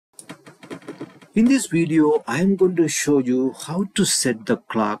In this video, I am going to show you how to set the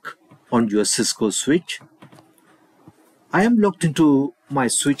clock on your Cisco switch. I am logged into my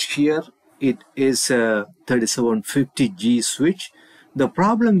switch here. It is a 3750G switch. The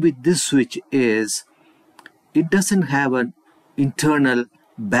problem with this switch is it doesn't have an internal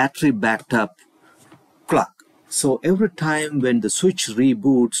battery backed up clock. So every time when the switch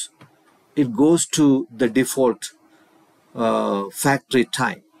reboots, it goes to the default factory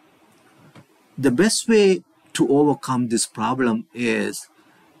time. The best way to overcome this problem is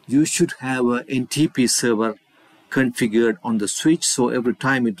you should have an NTP server configured on the switch, so every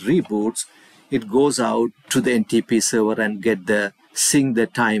time it reboots, it goes out to the NTP server and sync the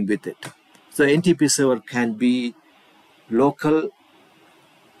time with it. So NTP server can be local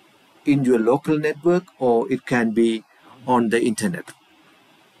in your local network, or it can be on the internet.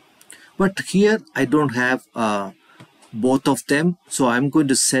 But here I don't have both of them, so I'm going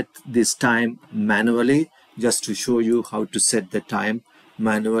to set this time manually just to show you how to set the time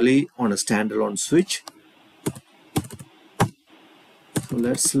manually on a standalone switch. So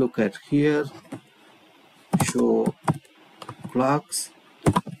let's look at here, show clocks,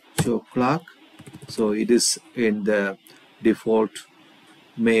 show clock. So it is in the default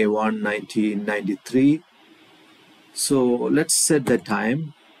May 1, 1993. So let's set the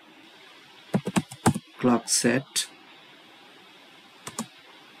time, clock set.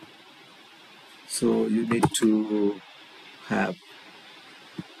 So you need to have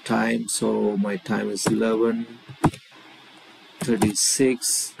time. So my time is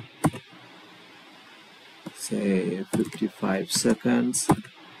 11:36, say 55 seconds,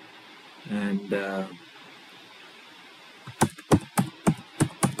 and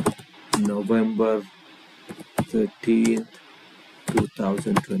November 13th,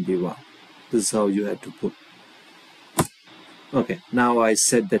 2021. This is how you have to put. Okay, now I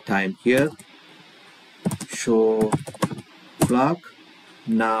set the time here. Show clock.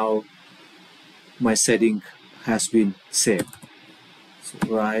 Now my setting has been saved. So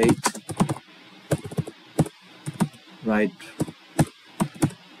right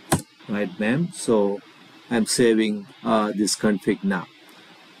ma'am. So I'm saving this config now.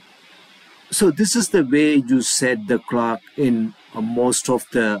 So this is the way you set the clock in most of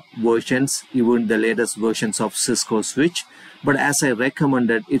the versions, even the latest versions of Cisco Switch. But as I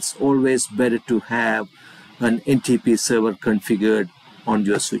recommended, it's always better to have an NTP server configured on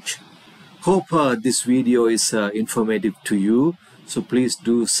your switch. Hope this video is informative to you. So please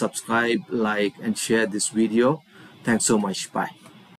do subscribe, like, and share this video. Thanks so much. Bye.